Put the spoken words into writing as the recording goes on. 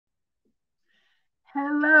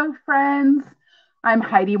Hello, friends. I'm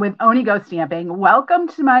Heidi with Onigo Stamping. Welcome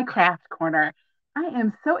to my craft corner. I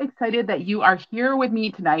am so excited that you are here with me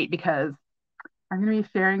tonight because I'm going to be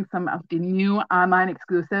sharing some of the new online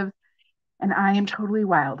exclusives, and I am totally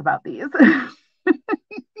wild about these.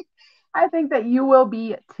 I think that you will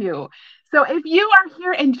be too. So if you are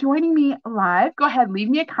here and joining me live, go ahead, leave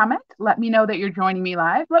me a comment. Let me know that you're joining me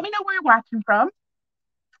live. Let me know where you're watching from.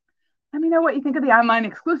 Let me know what you think of the online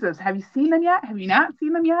exclusives. Have you seen them yet? Have you not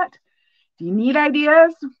seen them yet? Do you need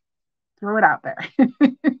ideas? Throw it out there.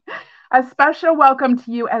 A special welcome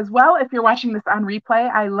to you as well. If you're watching this on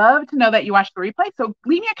replay, I love to know that you watched the replay. So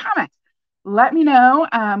leave me a comment. Let me know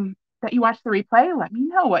that you watched the replay. Let me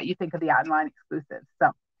know what you think of the online exclusives.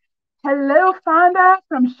 So, hello, Fonda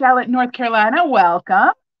from Charlotte, North Carolina.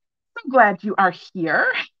 Welcome. So glad you are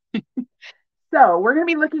here. So, we're going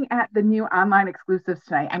to be looking at the new online exclusives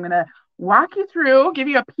tonight. I'm going to walk you through, give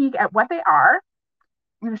you a peek at what they are.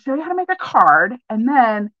 I'm going to show you how to make a card, and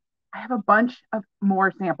then I have a bunch of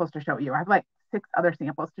more samples to show you. I have like 6 other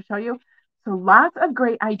samples to show you. So lots of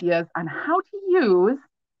great ideas on how to use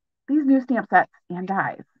these new stamp sets and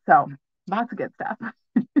dies. So lots of good stuff.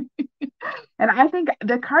 And I think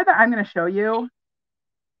the card that I'm going to show you,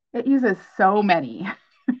 it uses so many,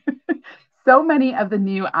 so many of the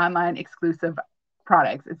new online exclusive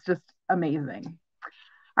products. It's just amazing.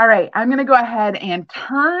 All right, I'm going to go ahead and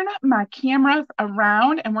turn my cameras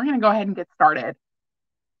around, and we're going to go ahead and get started.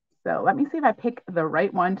 So let me see if I pick the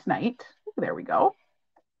right one tonight. There we go.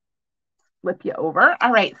 Flip you over.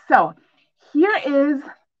 All right, so here is,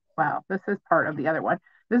 wow, this is part of the other one.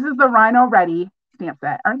 This is the Rhino Ready stamp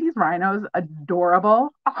set. Aren't these rhinos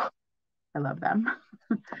adorable? Oh, I love them.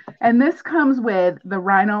 And this comes with the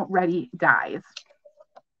Rhino Ready dies,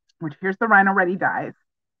 which here's the Rhino Ready dies.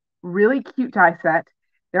 Really cute die set.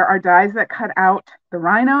 There are dies that cut out the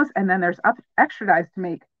rhinos, and then there's extra dies to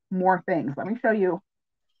make more things. Let me show you.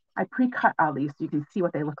 I pre-cut all these so you can see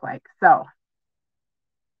what they look like. So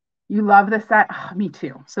you love this set? Oh, me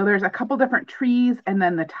too. So there's a couple different trees, and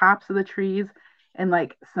then the tops of the trees, and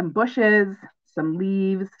like some bushes, some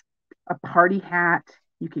leaves, a party hat.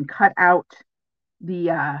 You can cut out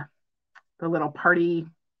the little party,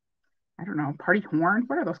 I don't know, party horn.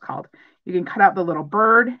 What are those called? You can cut out the little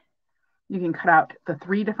bird. You can cut out the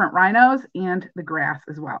 3 different rhinos and the grass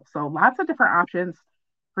as well. So lots of different options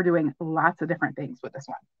for doing lots of different things with this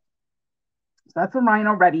one. So that's a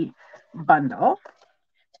Rhino Ready bundle.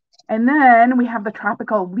 And then we have the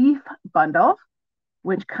Tropical Leaf bundle,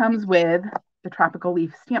 which comes with the Tropical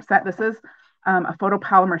Leaf stamp set. This is a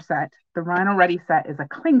photopolymer set. The Rhino Ready set is a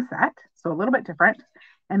cling set, so a little bit different.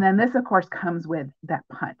 And then this, of course, comes with that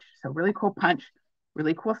punch. So really cool punch,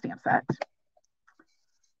 really cool stamp set.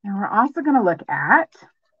 And we're also going to look at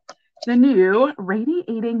the new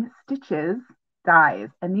Radiating Stitches dies.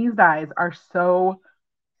 And these dies are so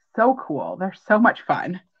cool. They're so much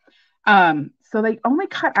fun. So they only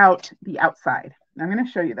cut out the outside. I'm going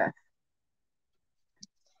to show you this.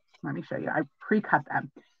 Let me show you. I pre-cut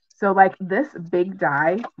them. So like this big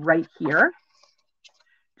die right here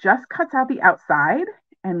just cuts out the outside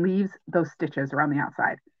and leaves those stitches around the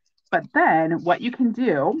outside. But then what you can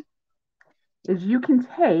do is you can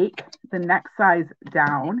take the next size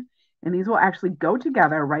down, and these will actually go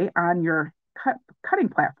together right on your cutting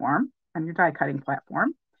platform, on your die cutting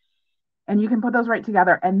platform. And you can put those right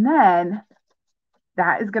together, and then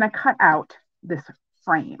that is going to cut out this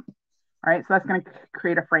frame. All right, so that's going to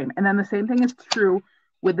create a frame. And then the same thing is true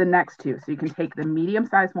with the next 2. So you can take the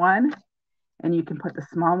medium-sized one, and you can put the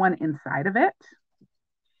small one inside of it,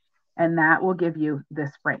 and that will give you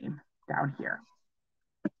this frame down here.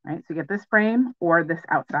 All right, so you get this frame or this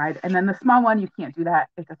outside, and then the small one, you can't do that.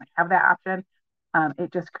 It doesn't have that option.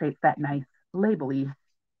 It just creates that nice label-y,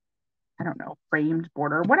 I don't know, framed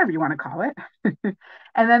border, whatever you want to call it.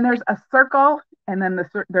 And then there's a circle, and then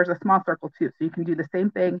there's a small circle too. So you can do the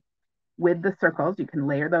same thing with the circles. You can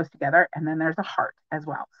layer those together, and then there's a heart as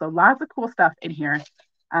well. So lots of cool stuff in here,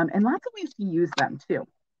 and lots of ways to use them too.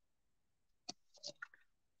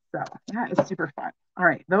 So that is super fun. All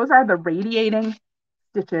right, those are the Radiating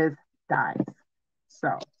Stitches dies.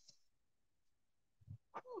 So,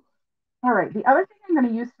 all right, the other thing I'm going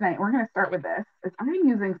to use tonight, we're going to start with this, is I'm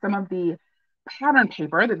using some of the pattern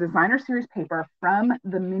paper, the designer series paper from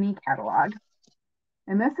the mini catalog.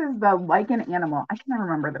 And this is the Like an Animal. I can never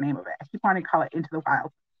remember the name of it. I keep wanting to call it Into the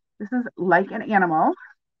Wild. This is Like an Animal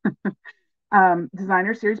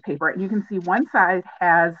designer series paper. And you can see one side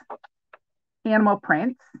has animal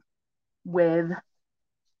prints with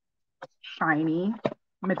shiny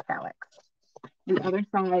metallics. The other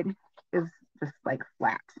side is just like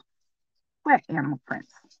flat like animal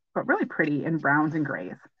prints, but really pretty in browns and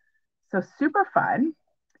grays. So super fun.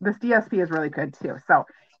 This DSP is really good too. So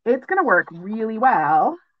it's going to work really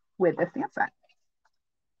well with this stamp set.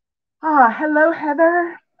 Hello,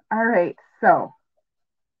 Heather. All right, so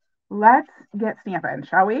let's get stamping,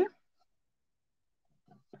 shall we?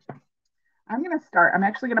 I'm going to start. I'm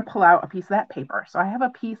actually going to pull out a piece of that paper. So I have a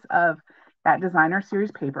piece of that designer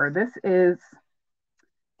series paper. This is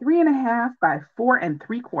 3.5 by 4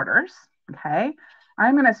 3/4. Okay.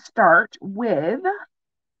 I'm going to start with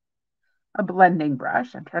a blending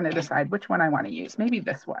brush. I'm trying to decide which one I want to use. Maybe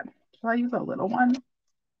this one. Shall I use a little one?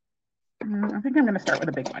 I think I'm going to start with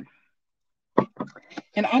a big one.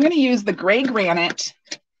 And I'm going to use the gray granite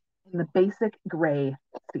and the basic gray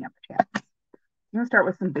stamp pads. I'm going to start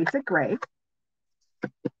with some basic gray.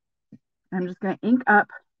 I'm just going to ink up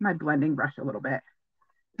my blending brush a little bit.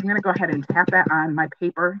 I'm going to go ahead and tap that on my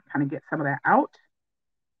paper, kind of get some of that out.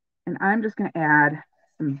 And I'm just going to add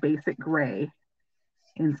some basic gray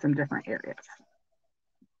in some different areas.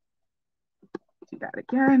 Do that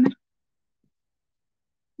again.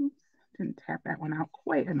 Oops, didn't tap that one out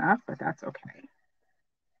quite enough, but that's okay.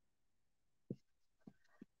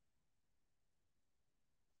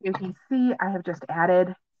 You can see I have just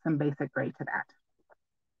added some basic gray to that.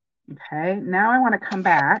 Okay, now I want to come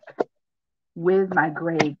back with my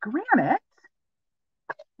gray granite,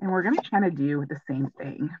 and we're going to kind of do the same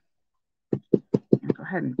thing. Go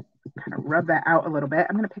ahead and kind of rub that out a little bit.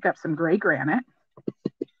 I'm going to pick up some gray granite,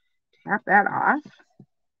 tap that off,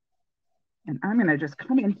 and I'm going to just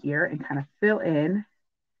come in here and kind of fill in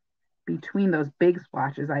between those big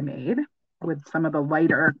splotches I made with some of the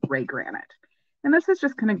lighter gray granite. And this is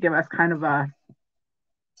just going to give us kind of a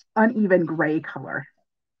uneven gray color,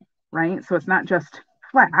 right? So it's not just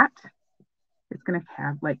flat. It's going to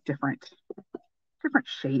have like different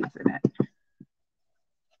shades in it,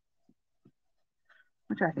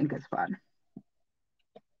 which I think is fun.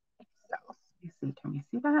 So let me see, can we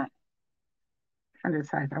see that? I'm trying to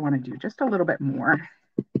decide if I want to do just a little bit more.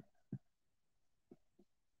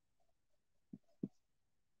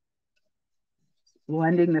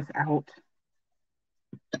 Blending this out.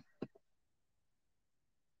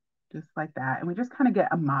 Just like that. And we just kind of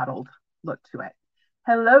get a mottled look to it.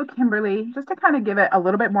 Hello, Kimberly. Just to kind of give it a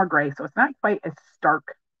little bit more gray so it's not quite as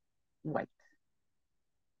stark white.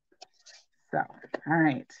 So, all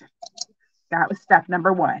right. That was step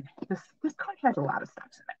number 1. This card has a lot of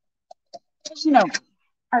steps in it. Because, you know,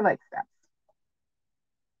 I like steps.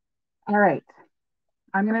 All right.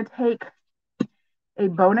 I'm going to take a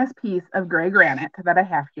bonus piece of gray granite that I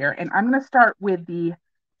have here, and I'm going to start with the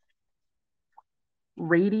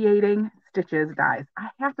Radiating Stitches dies. I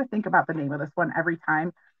have to think about the name of this one every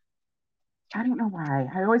time. I don't know why.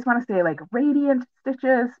 I always want to say like Radiant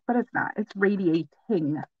Stitches, but it's not. It's Radiating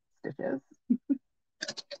Stitches. I'm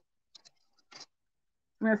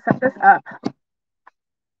going to set this up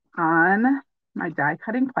on my die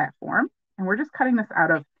cutting platform, and we're just cutting this out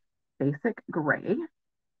of basic gray.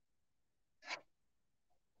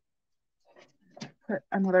 Put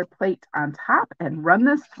another plate on top and run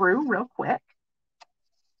this through real quick.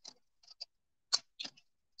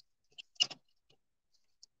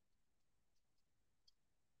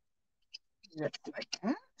 Just like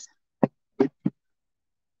that. So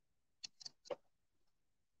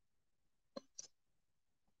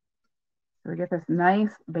we get this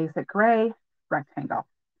nice basic gray rectangle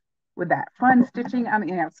with that fun stitching on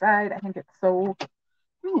the outside. I think it's so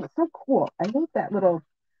cool. I love that little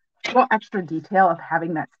extra detail of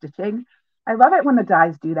having that stitching. I love it when the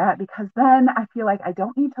dies do that because then I feel like I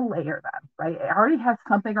don't need to layer them, right? It already has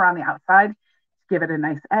something around the outside to give it a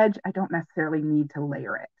nice edge. I don't necessarily need to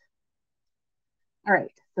layer it. All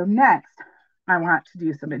right, so next I want to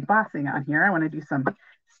do some embossing on here. I want to do some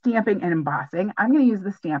stamping and embossing. I'm going to use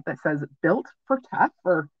the stamp that says built for tough,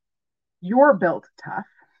 or you're built tough.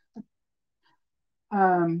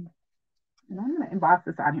 And I'm going to emboss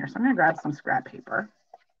this on here. So I'm going to grab some scrap paper.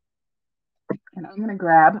 And I'm going to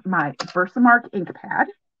grab my Versamark ink pad.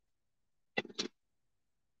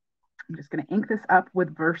 I'm just going to ink this up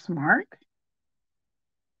with Versamark.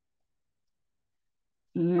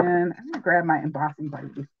 And I'm going to grab my embossing buddy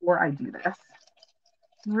before I do this.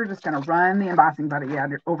 We're just going to run the embossing buddy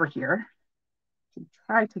over here to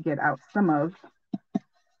try to get out some of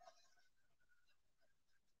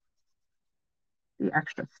the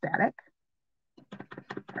extra static.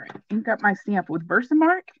 All right, ink up my stamp with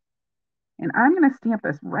Versamark. And I'm going to stamp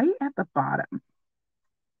this right at the bottom.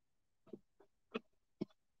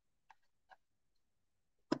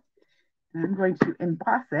 And I'm going to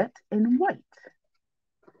emboss it in white.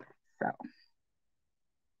 So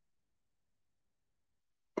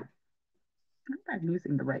I hope I'm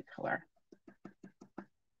using the right color.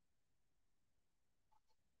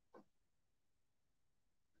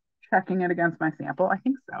 Checking it against my sample. I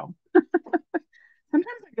think so.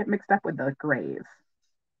 Sometimes I get mixed up with the grays.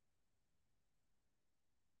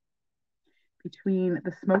 Between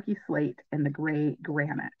the smoky slate and the gray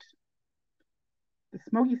granite. The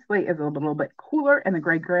smoky slate is a little bit cooler and the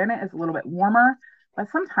gray granite is a little bit warmer, but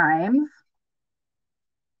sometimes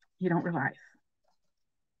you don't realize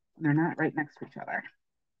they're not right next to each other.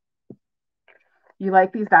 You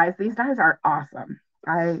like these dies? These dies are awesome.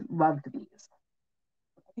 I loved these.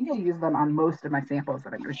 I think I use them on most of my samples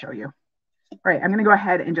that I'm going to show you. All right, I'm going to go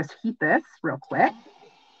ahead and just heat this real quick.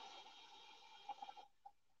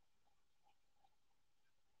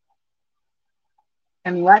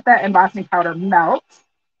 And let that embossing powder melt.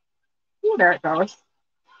 Ooh, there it goes.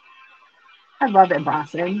 I love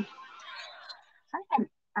embossing. I've been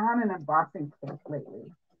on an embossing kick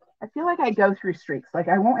lately. I feel like I go through streaks. Like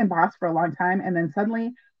I won't emboss for a long time, and then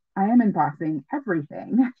suddenly I am embossing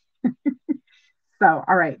everything. So,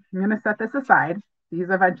 all right, I'm going to set this aside.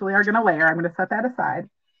 These eventually are going to layer. I'm going to set that aside.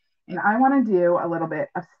 And I want to do a little bit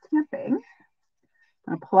of stamping.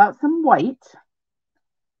 I'm going to pull out some white,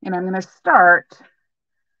 and I'm going to start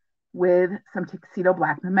with some Tuxedo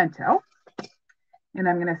Black Memento. And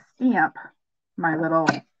I'm going to stamp my little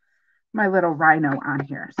Rhino on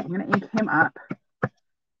here. So I'm going to ink him up. Oh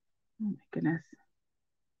my goodness.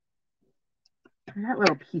 I got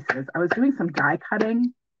little pieces. I was doing some die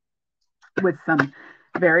cutting with some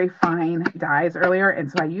very fine dies earlier. And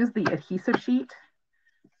so I used the adhesive sheet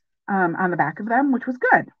on the back of them, which was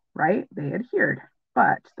good, right? They adhered.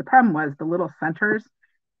 But the problem was the little centers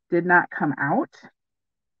did not come out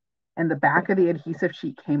and the back of the adhesive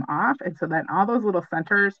sheet came off. And so then all those little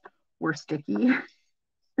centers were sticky.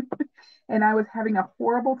 And I was having a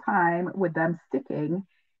horrible time with them sticking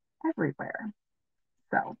everywhere.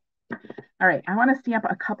 So, all right, I want to stamp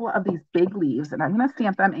a couple of these big leaves, and I'm going to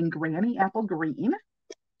stamp them in Granny Apple Green.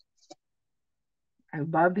 I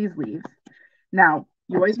love these leaves. Now,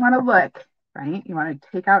 you always want to look, right? You want to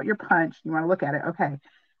take out your punch. You want to look at it. Okay,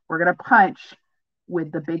 we're going to punch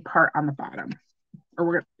with the big part on the bottom.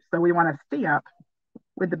 So we want to stamp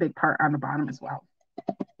with the big part on the bottom as well.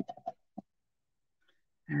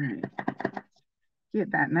 All right.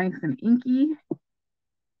 Get that nice and inky.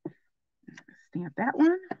 Stamp that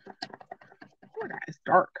one. Oh, that is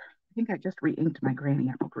dark. I think I just re-inked my Granny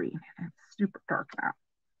Apple Green. It's super dark now.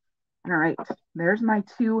 All right, there's my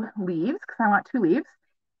 2 leaves because I want 2 leaves.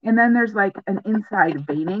 And then there's like an inside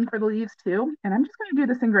veining for the leaves too. And I'm just going to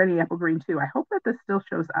do this in Granny Apple Green too. I hope that this still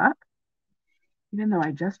shows up, even though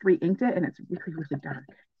I just re-inked it and it's really, really dark.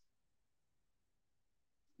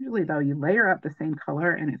 Usually though, you layer up the same color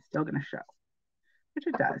and it's still going to show, which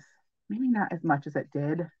it does. Maybe not as much as it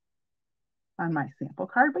did on my sample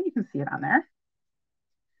card, but you can see it on there.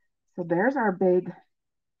 So there's our big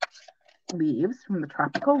leaves from the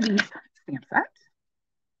Tropical Leaf stamp set.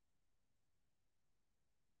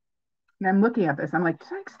 And I'm looking at this. I'm like, did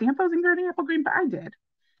I stamp those in Granny Apple Green? But I did.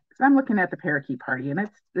 Because I'm looking at the Parakeet Party, and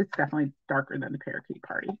it's definitely darker than the Parakeet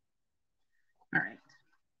Party. All right.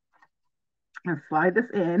 I'm going to slide this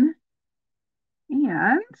in.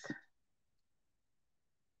 And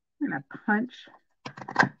I'm going to punch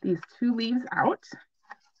these 2 leaves out.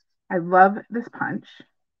 I love this punch.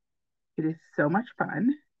 It is so much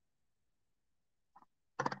fun.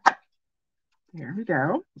 There we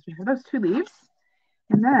go. So we have those 2 leaves.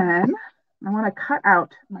 And then I want to cut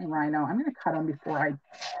out my Rhino. I'm going to cut them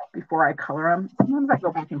before I color them. Sometimes I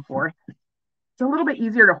go back and forth. It's a little bit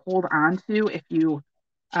easier to hold on to if you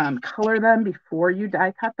color them before you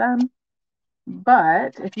die cut them.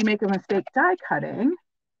 But if you make a mistake die cutting,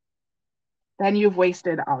 then you've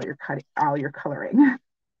wasted all your coloring.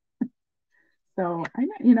 So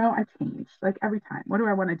I changed like every time. What do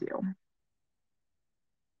I want to do?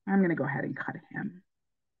 I'm going to go ahead and cut him.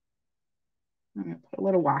 I'm going to put a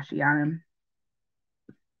little washi on him.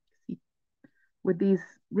 With these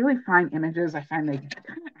really fine images, I find they kind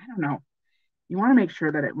of, I don't know, you want to make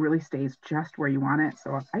sure that it really stays just where you want it.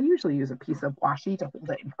 So I usually use a piece of washi to hold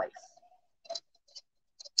it in place.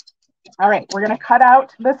 All right, we're going to cut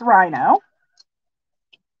out this Rhino.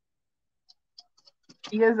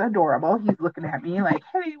 He is adorable. He's looking at me like,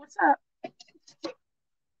 hey, what's up?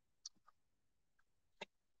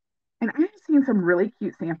 And I've seen some really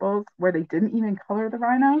cute samples where they didn't even color the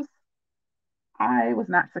rhinos. I was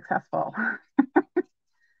not successful. I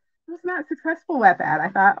was not successful at that. I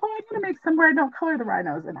thought, oh, I'm going to make some where I don't color the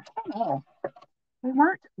rhinos. And I don't know. They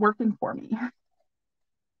weren't working for me.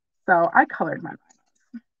 So I colored my rhinos.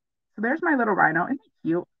 So there's my little Rhino. Isn't he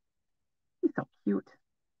cute? He's so cute.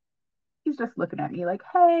 He's just looking at me like,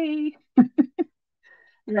 hey. All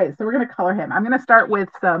right, so we're going to color him. I'm going to start with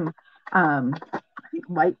some, I think,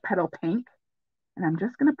 light petal pink. And I'm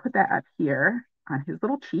just going to put that up here on his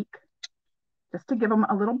little cheek, just to give him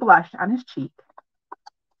a little blush on his cheek.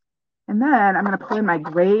 And then I'm going to pull in my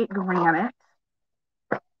gray granite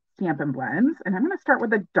Stampin' Blends. And I'm going to start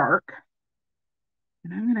with a dark.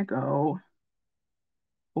 And I'm going to go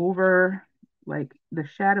over like the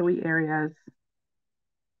shadowy areas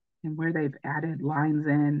and where they've added lines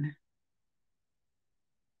in.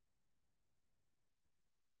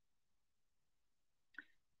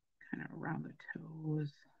 Kind of around the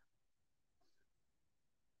toes.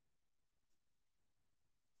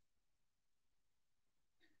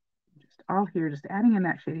 Just all here, just adding in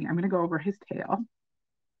that shading. I'm going to go over his tail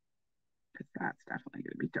because that's definitely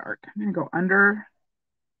going to be dark. I'm going to go under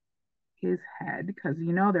his head because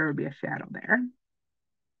you know there would be a shadow there.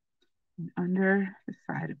 And under the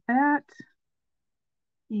side of that.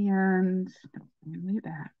 And no, I'm going to leave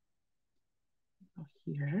that. Go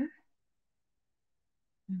here.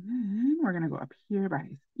 And then we're going to go up here by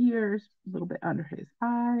his ears, a little bit under his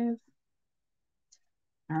eyes.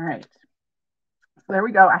 All right. So there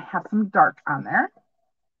we go. I have some dark on there.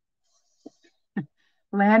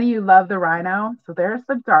 Lanny, you love the Rhino. So there's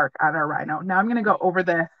the dark on our Rhino. Now I'm going to go over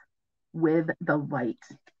this with the light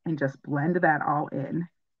and just blend that all in.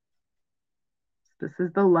 This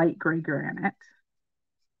is the light gray granite.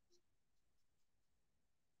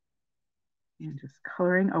 And just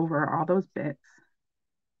coloring over all those bits.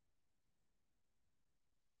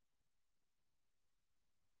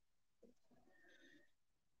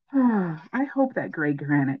 I hope that gray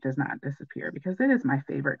granite does not disappear because it is my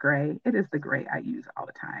favorite gray. It is the gray I use all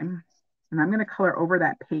the time. And I'm going to color over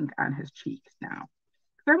that pink on his cheeks now.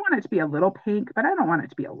 Because I want it to be a little pink, but I don't want it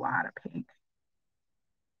to be a lot of pink.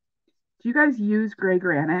 Do you guys use gray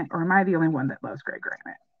granite, or am I the only one that loves gray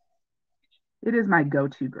granite? It is my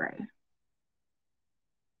go-to gray.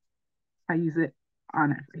 I use it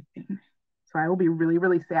on everything. So I will be really,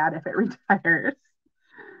 really sad if it retires.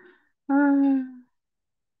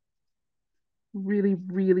 Really,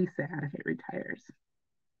 really sad if it retires.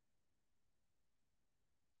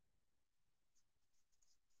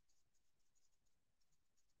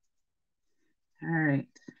 All right.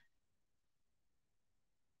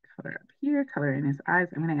 Color up here, color in his eyes.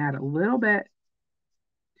 I'm going to add a little bit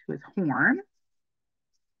to his horn.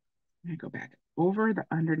 I'm going to go back over the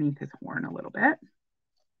underneath his horn a little bit.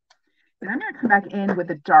 And I'm going to come back in with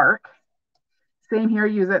the dark. Same here,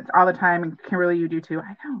 use it all the time. And Kimberly, you do too.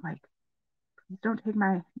 I know, like, please don't take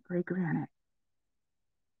my gray granite.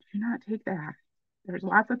 Do not take that. There's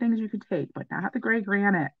lots of things you could take, but not the gray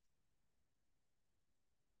granite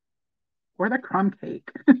or the crumb cake.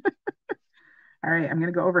 All right, I'm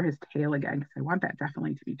going to go over his tail again because I want that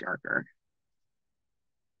definitely to be darker.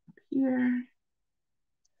 Up here.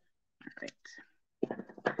 All right.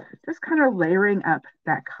 Just kind of layering up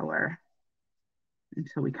that color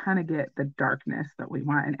until we kind of get the darkness that we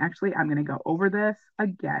want. And actually, I'm going to go over this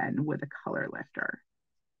again with a color lifter.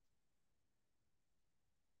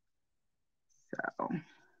 So.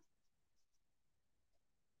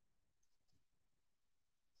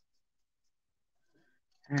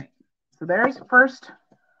 All right, so there's first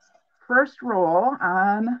roll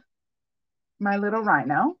on my little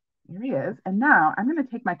Rhino. Here he is. And now I'm going to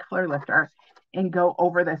take my color lifter and go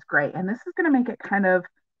over this gray. And this is going to make it kind of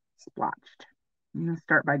splotched. I'm going to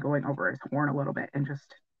start by going over his horn a little bit and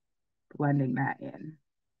just blending that in.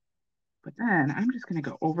 But then I'm just going to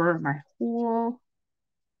go over my whole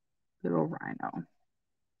little Rhino.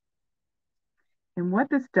 And what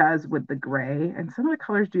this does with the gray, and some of the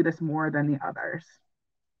colors do this more than the others,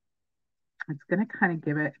 it's going to kind of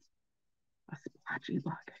give it a splotchy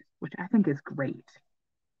look, which I think is great.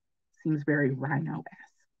 Seems very Rhino-esque.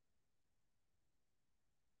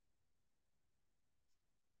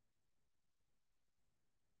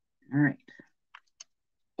 All right.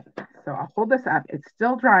 So I'll hold this up. It's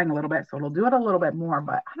still drying a little bit, so it'll do it a little bit more,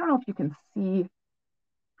 but I don't know if you can see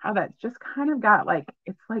how that's just kind of got like,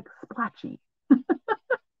 it's like splotchy.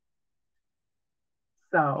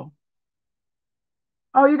 So,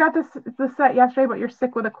 oh, you got this set yesterday, but you're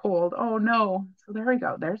sick with a cold. Oh no. So there we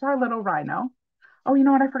go. There's our little Rhino. Oh, you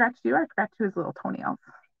know what I forgot to do? I forgot to do his little toenails.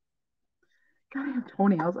 Gotta have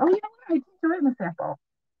toenails. Oh, you know what? I didn't do it in the sample.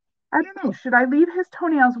 I don't know. Should I leave his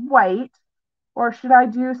toenails white or should I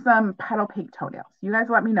do some petal pink toenails? You guys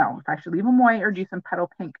let me know if I should leave them white or do some petal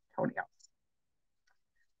pink toenails.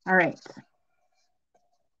 All right.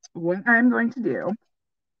 What I'm going to do,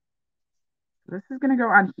 this is going to go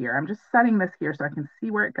on here. I'm just setting this here so I can see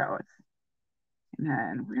where it goes. And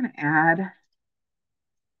then we're going to add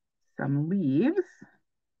some leaves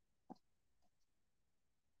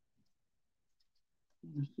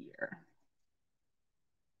in here,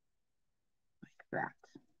 like that.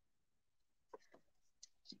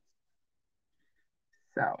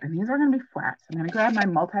 So, and these are going to be flat. So I'm going to grab my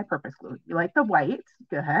multi-purpose glue. You like the white?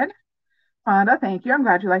 Good. Fonda, thank you. I'm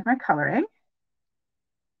glad you like my coloring.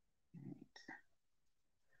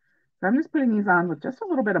 So I'm just putting these on with just a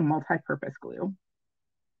little bit of multi-purpose glue.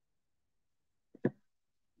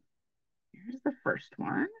 Here's the first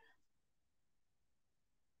one.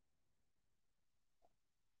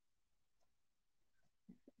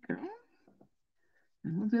 Go.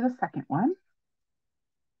 And we'll do the second one.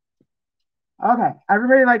 Okay,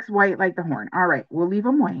 everybody likes white like the horn. All right, we'll leave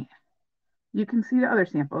them white. You can see the other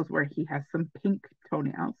samples where he has some pink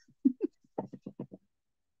toenails.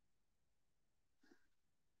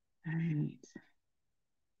 All right.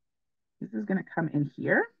 This is going to come in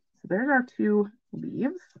here. So there's our two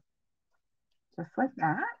leaves, just like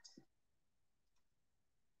that.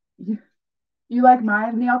 You like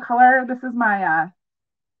my nail color? This is my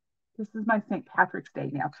St. Patrick's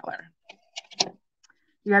Day nail color.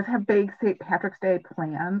 You guys have big St. Patrick's Day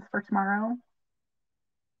plans for tomorrow?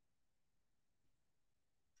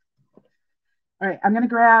 All right, I'm going to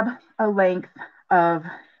grab a length of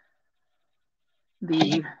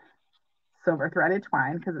the silver threaded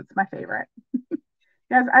twine because it's my favorite.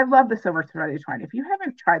 Guys, I love the silver threaded twine. If you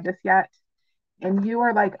haven't tried this yet and you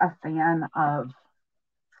are like a fan of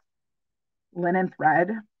linen thread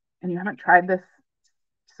and you haven't tried this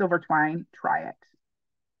silver twine, try it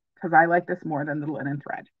because I like this more than the linen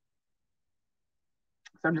thread.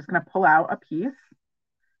 So I'm just going to pull out a piece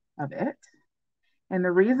of it. And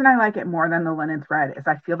the reason I like it more than the linen thread is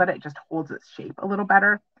I feel that it just holds its shape a little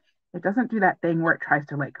better. It doesn't do that thing where it tries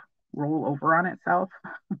to like roll over on itself.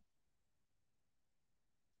 The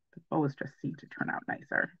bows just seem to turn out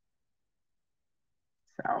nicer.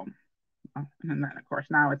 So, and then of course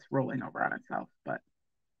now it's rolling over on itself, but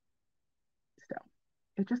still,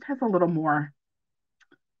 it just has a little more,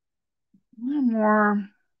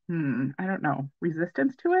 I don't know,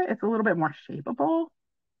 resistance to it. It's a little bit more shapeable.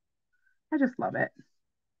 I just love it.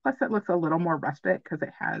 Plus it looks a little more rustic because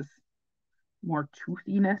it has more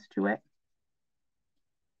toothiness to it.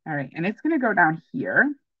 All right, and it's going to go down here.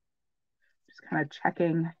 Just kind of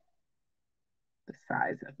checking the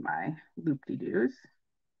size of my loop-de-doos.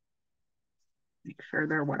 Make sure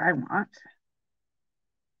they're what I want.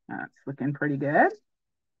 That's looking pretty good.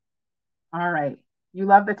 All right. You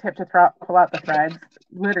love the tip to pull out the threads.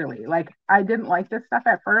 Literally, like I didn't like this stuff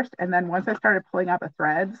at first. And then once I started pulling out the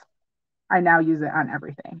threads, I now use it on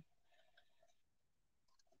everything.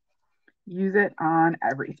 Use it on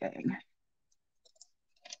everything.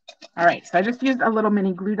 All right. So I just used a little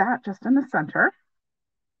mini glue dot just in the center.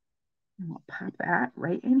 And we'll pop that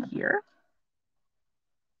right in here.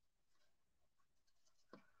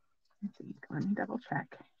 Let's see. Let me double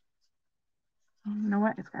check. You know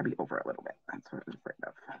what? It's got to be over a little bit. That's what I was afraid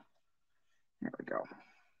of. There we go.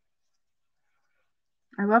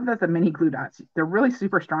 I love that the mini glue dots, they're really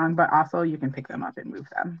super strong, but also you can pick them up and move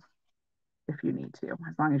them if you need to,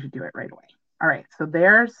 as long as you do it right away. All right, so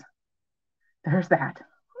there's that.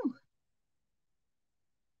 Whew.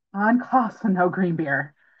 On cost and no green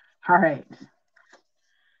beer. All right.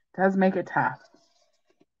 Does make it tough.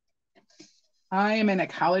 I am in a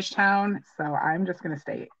college town, so I'm just going to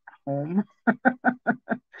stay home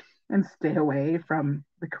and stay away from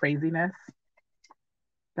the craziness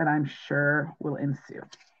that I'm sure will ensue.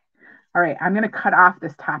 All right, I'm going to cut off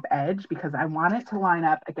this top edge because I want it to line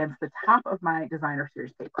up against the top of my designer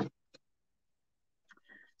series paper.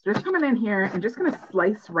 So just coming in here and just going to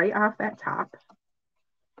slice right off that top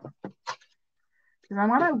because I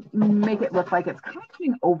want to make it look like it's kind of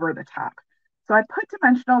coming over the top. So I put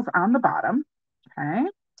dimensionals on the bottom. Okay,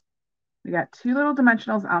 we got two little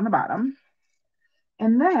dimensionals on the bottom.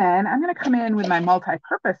 And then I'm going to come in with my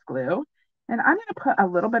multi-purpose glue and I'm going to put a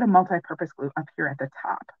little bit of multi-purpose glue up here at the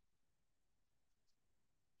top.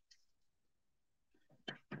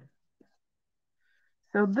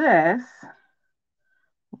 So this,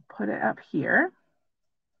 we'll put it up here.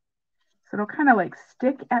 So it'll kind of like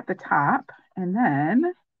stick at the top. And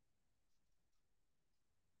then,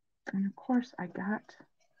 and of course I got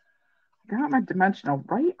my dimensional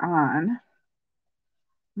right on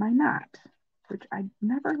my knot, which I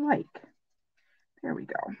never like. There we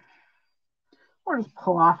go. Or just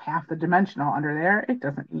pull off half the dimensional under there. It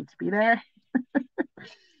doesn't need to be there.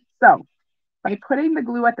 So by putting the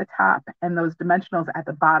glue at the top and those dimensionals at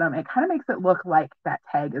the bottom, it kind of makes it look like that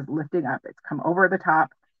tag is lifting up. It's come over the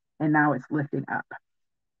top and now it's lifting up.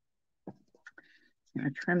 I'm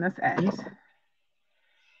going to trim this end.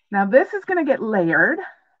 Now this is going to get layered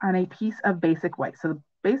on a piece of basic white. So the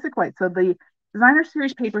basic white, so the designer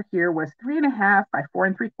series paper here was 3.5 by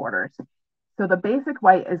 4 3/4. So the basic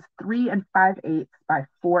white is 3 5/8 by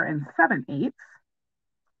 4 7/8.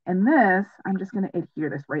 And this, I'm just going to adhere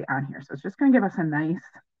this right on here. So it's just going to give us a nice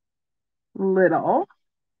little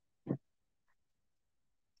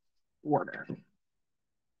border.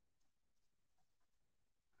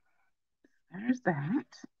 There's that.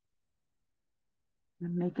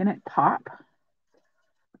 I'm making it pop.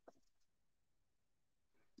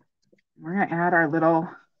 We're going to add our little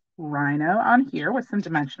rhino on here with some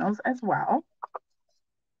dimensionals as well.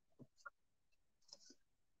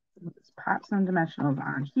 Let's pop some dimensionals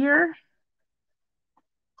on here.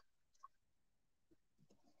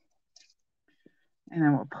 And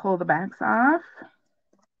then we'll pull the backs off.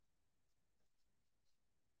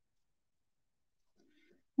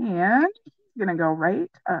 And he's going to go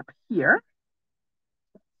right up here,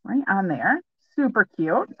 right on there. Super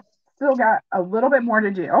cute. Still got a little bit more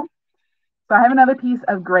to do. So I have another piece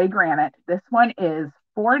of gray granite. This one is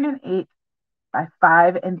 4 1/8 by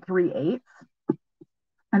 5 3/8.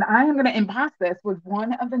 And I am going to emboss this with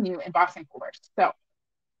one of the new embossing folders. So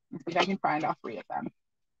let's see if I can find all three of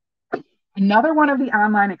them. Another one of the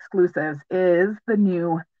online exclusives is the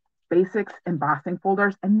new Basics embossing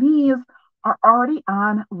folders. And these are already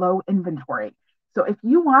on low inventory. So if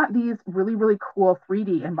you want these really, really cool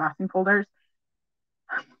 3D embossing folders,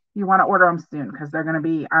 you want to order them soon because they're going to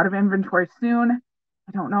be out of inventory soon.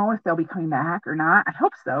 I don't know if they'll be coming back or not. I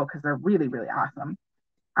hope so because they're really, really awesome.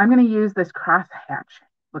 I'm going to use this crosshatch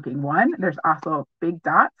looking one. There's also big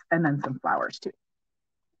dots and then some flowers too.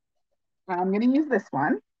 I'm going to use this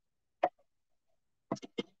one.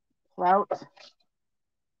 Pull out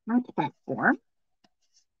my platform.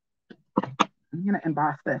 I'm going to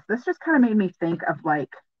emboss this. This just kind of made me think of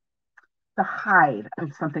like the hide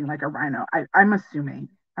of something like a rhino. I'm assuming.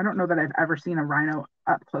 I don't know that I've ever seen a rhino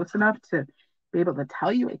up close enough to be able to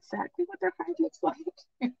tell you exactly what their hide looks like.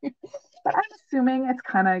 But I'm assuming it's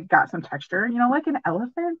kind of got some texture, you know, like an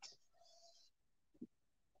elephant.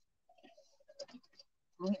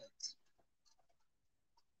 Right.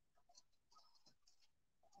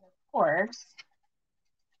 Of course,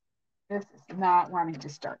 this is not wanting to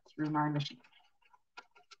start through my machine.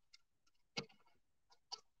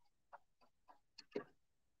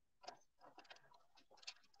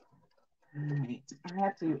 All right, I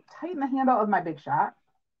have to tighten the handle of my Big Shot.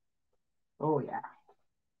 Oh yeah,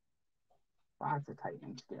 lots of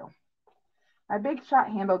tightening to do. My Big Shot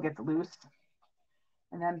handle gets loose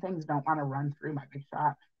and then things don't want to run through my Big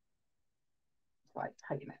Shot. So I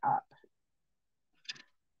tighten it up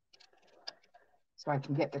so I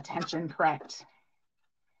can get the tension correct.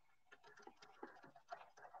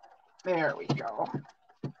 There we go.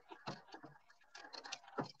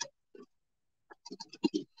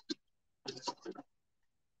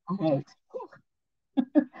 Okay.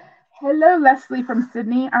 Hello, Leslie from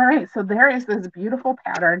Sydney. All right, so there is this beautiful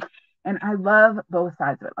pattern, and I love both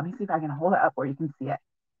sides of it. Let me see if I can hold it up where you can see it.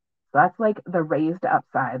 So that's like the raised up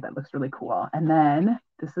side that looks really cool. And then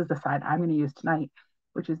this is the side I'm going to use tonight,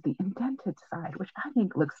 which is the indented side, which I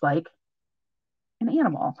think looks like an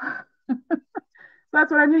animal. So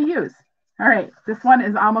that's what I'm going to use. All right, this one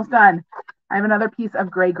is almost done. I have another piece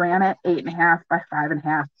of gray granite, 8.5 by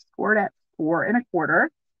 5.5, scored at 4 1/4.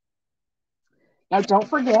 Now, don't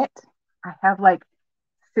forget, I have like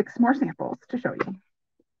 6 more samples to show you.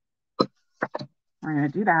 We're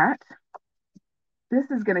going to do that.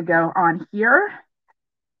 This is going to go on here.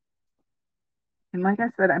 And like I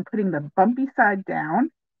said, I'm putting the bumpy side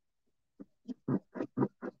down. So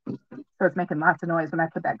it's making lots of noise when I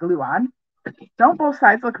put that glue on. Don't both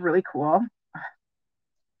sides look really cool?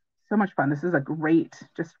 So much fun. This is a great,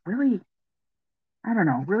 just really, I don't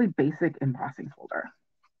know, really basic embossing folder.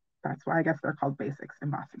 That's why I guess they're called Basics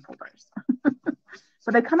embossing folders.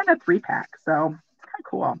 But they come in a 3-pack, so it's kind of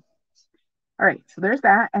cool. All right, so there's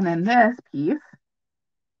that. And then this piece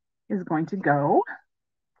is going to go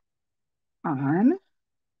on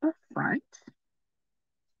the front.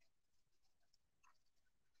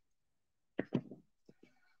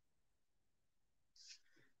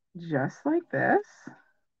 Just like this.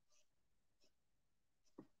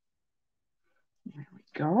 There we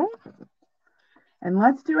go. And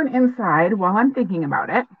let's do an inside while I'm thinking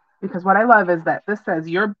about it, because what I love is that this says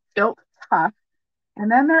you're built tough.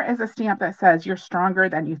 And then there is a stamp that says you're stronger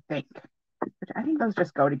than you think, which I think those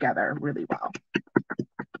just go together really well.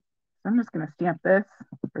 So I'm just going to stamp this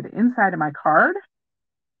for the inside of my card.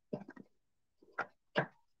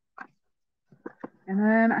 And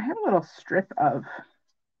then I have a little strip of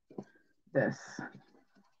this.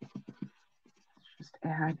 Just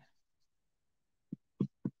add,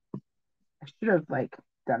 I should have like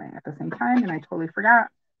done it at the same time and I totally forgot.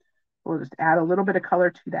 We'll just add a little bit of color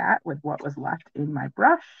to that with what was left in my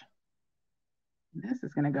brush. This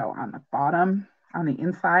is going to go on the bottom, on the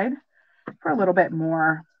inside, for a little bit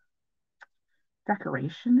more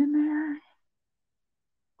decoration in there.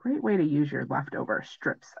 Great way to use your leftover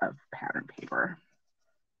strips of pattern paper.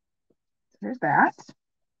 So there's that.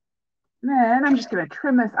 And then I'm just going to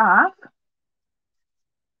trim this off.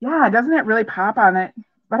 Yeah, doesn't it really pop on it?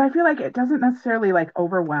 But I feel like it doesn't necessarily like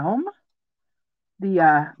overwhelm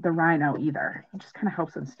the Rhino either. It just kind of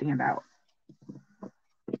helps them stand out.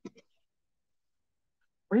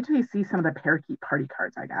 Wait till you see some of the parakeet party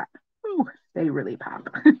cards I got. Ooh, they really pop.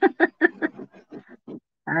 All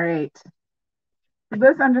right. So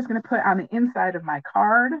this I'm just going to put on the inside of my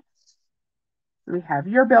card. So we have,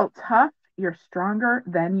 you're built tough, you're stronger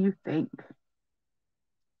than you think.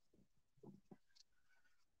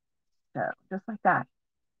 So just like that.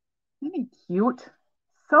 Isn't it cute?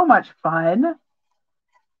 So much fun.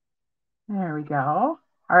 There we go.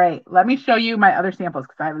 All right, let me show you my other samples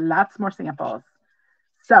because I have lots more samples.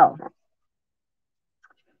 So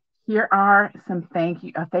here are some a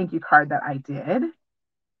thank you card that I did.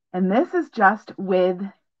 And this is just with,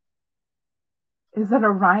 is it a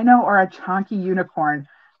rhino or a chunky unicorn?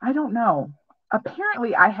 I don't know.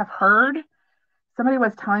 Apparently I have heard, somebody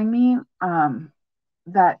was telling me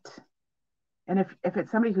that, and if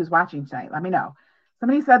it's somebody who's watching tonight, let me know.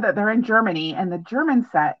 Somebody said that they're in Germany and the German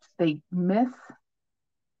set, they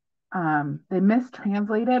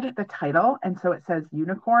mistranslated the title. And so it says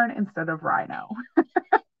unicorn instead of rhino,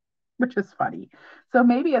 which is funny. So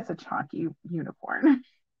maybe it's a chunky unicorn.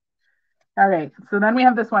 All right. So then we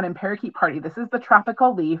have this one in Parakeet Party. This is the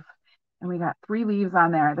tropical leaf. And we got 3 leaves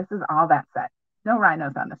on there. This is all that set. No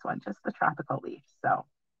rhinos on this one, just the tropical leaf. So,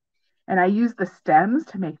 and I used the stems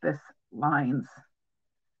to make this lines,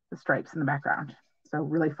 the stripes in the background. So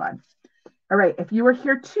really fun. All right, if you were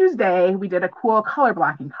here Tuesday, we did a cool color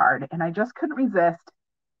blocking card and I just couldn't resist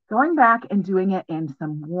going back and doing it in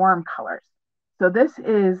some warm colors. So this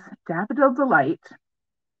is Daffodil Delight,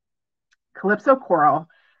 Calypso Coral,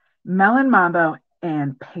 Melon Mambo,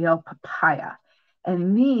 and Pale Papaya.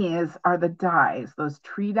 And these are the dies, those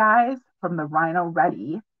tree dies from the Rhino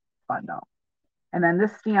Ready bundle. And then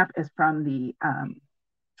this stamp is from the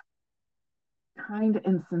Kind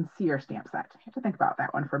and Sincere stamp set. I have to think about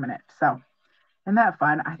that one for a minute. So, isn't that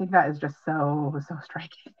fun? I think that is just so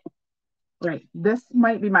striking. Right. This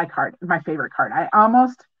might be my card, my favorite card. I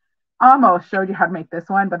almost showed you how to make this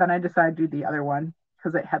one, but then I decided to do the other one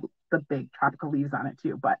because it had the big tropical leaves on it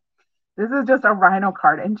too. But this is just a rhino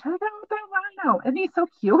card. And check out that rhino. Isn't he so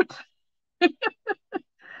cute?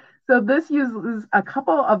 So this uses a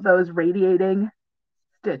couple of those Radiating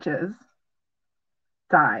Stitches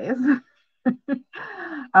dies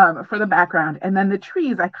for the background. And then the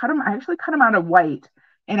trees, I actually cut them out of white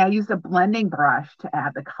and I used a blending brush to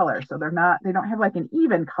add the color. So they don't have like an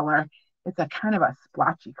even color. It's a kind of a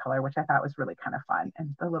splotchy color, which I thought was really kind of fun.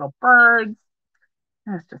 And the little birds,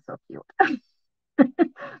 that's just so cute.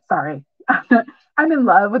 Sorry. I'm in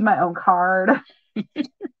love with my own card.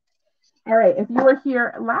 All right, if you were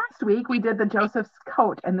here last week, we did the Joseph's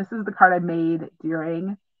Coat, and this is the card I made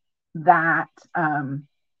during that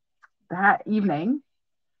that evening.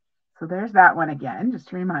 So there's that one again, just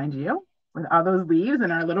to remind you, with all those leaves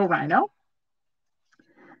and our little rhino.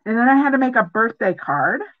 And then I had to make a birthday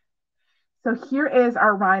card. So here is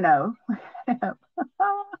our rhino.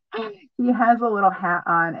 He has a little hat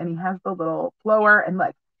on, and he has the little blower, and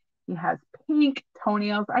look, he has pink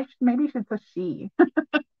toenails. Maybe it's a she.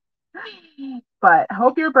 But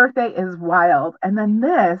hope your birthday is wild. And then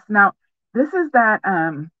this is that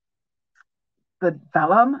the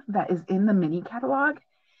vellum that is in the mini catalog.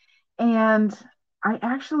 And I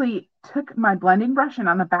actually took my blending brush and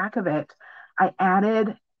on the back of it, I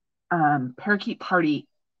added Parakeet Party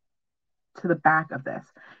to the back of this.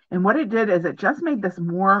 And what it did is it just made this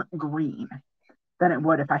more green than it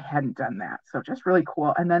would if I hadn't done that. So just really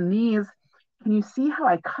cool. And then these, can you see how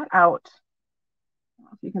I cut out? I don't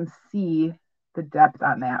know if you can see the depth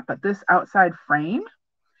on that, but this outside frame,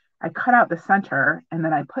 I cut out the center and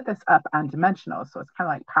then I put this up on dimensional. So it's kind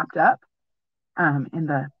of like popped up. And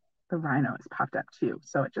the rhino is popped up too.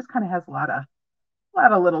 So it just kind of has a lot of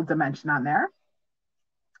little dimension on there.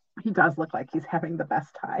 He does look like he's having the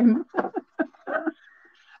best time.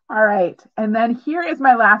 All right. And then here is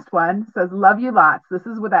my last one. It says, love you lots. This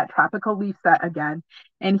is with that tropical leaf set again.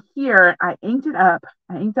 And here I inked up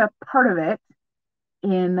part of it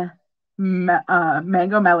in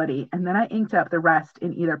Mango Melody. And then I inked up the rest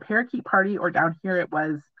in either Parakeet Party or down here it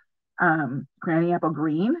was Granny Apple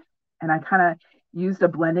Green, and I kind of used a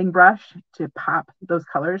blending brush to pop those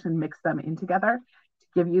colors and mix them in together to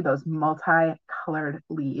give you those multi-colored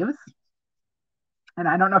leaves. And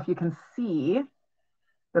I don't know if you can see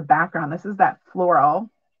the background. This is that floral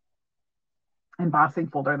embossing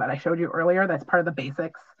folder that I showed you earlier. That's part of the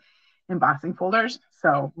basics embossing folders.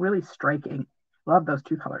 So really striking. Love those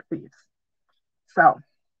two colored leaves. So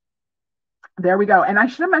there we go. And I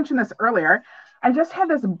should have mentioned this earlier. I just had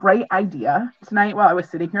this bright idea tonight while I was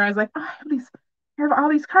sitting here. I was like, oh, I have all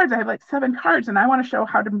these cards. I have like 7 cards and I want to show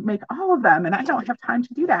how to make all of them. And I don't have time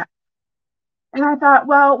to do that. And I thought,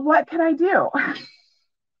 well, what can I do?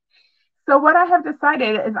 So what I have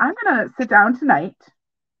decided is I'm going to sit down tonight.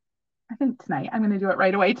 I think tonight, I'm going to do it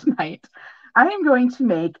right away tonight. I am going to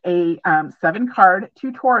make a 7-card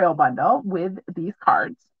tutorial bundle with these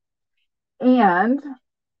cards. And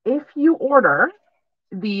if you order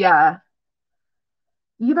the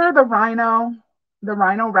either the Rhino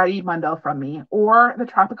Ready bundle from me or the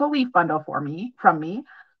Tropical Leaf bundle from me,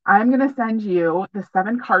 I'm going to send you the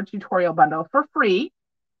 7-card tutorial bundle for free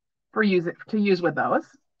to use with those,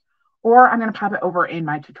 or I'm going to pop it over in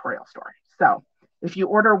my tutorial store. So if you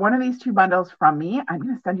order one of these 2 bundles from me, I'm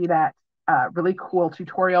going to send you that really cool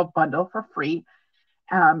tutorial bundle for free.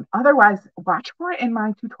 Otherwise, watch for it in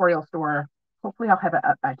my tutorial store. Hopefully I'll have it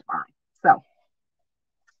up by tomorrow. So,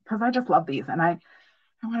 because I just love these and I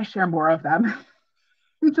want to share more of them.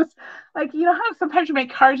 Just like, you know how sometimes you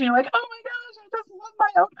make cards and you're like, oh my gosh, I just love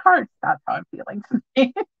my own cards. That's how I'm feeling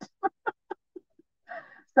tonight.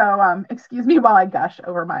 So excuse me while I gush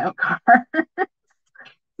over my own card.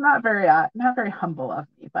 Not very humble of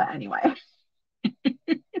me, but anyway.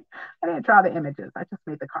 I didn't draw the images. I just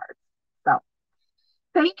made the cards. So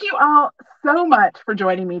thank you all so much for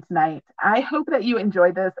joining me tonight. I hope that you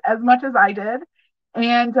enjoyed this as much as I did.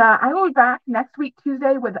 And I will be back next week,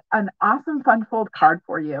 Tuesday, with an awesome fun fold card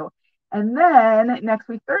for you. And then next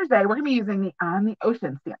week, Thursday, we're going to be using the On the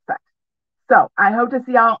Ocean stamp set. So I hope to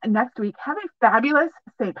see y'all next week. Have a fabulous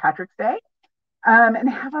St. Patrick's Day and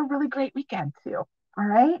have a really great weekend too. All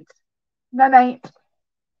right. Night night.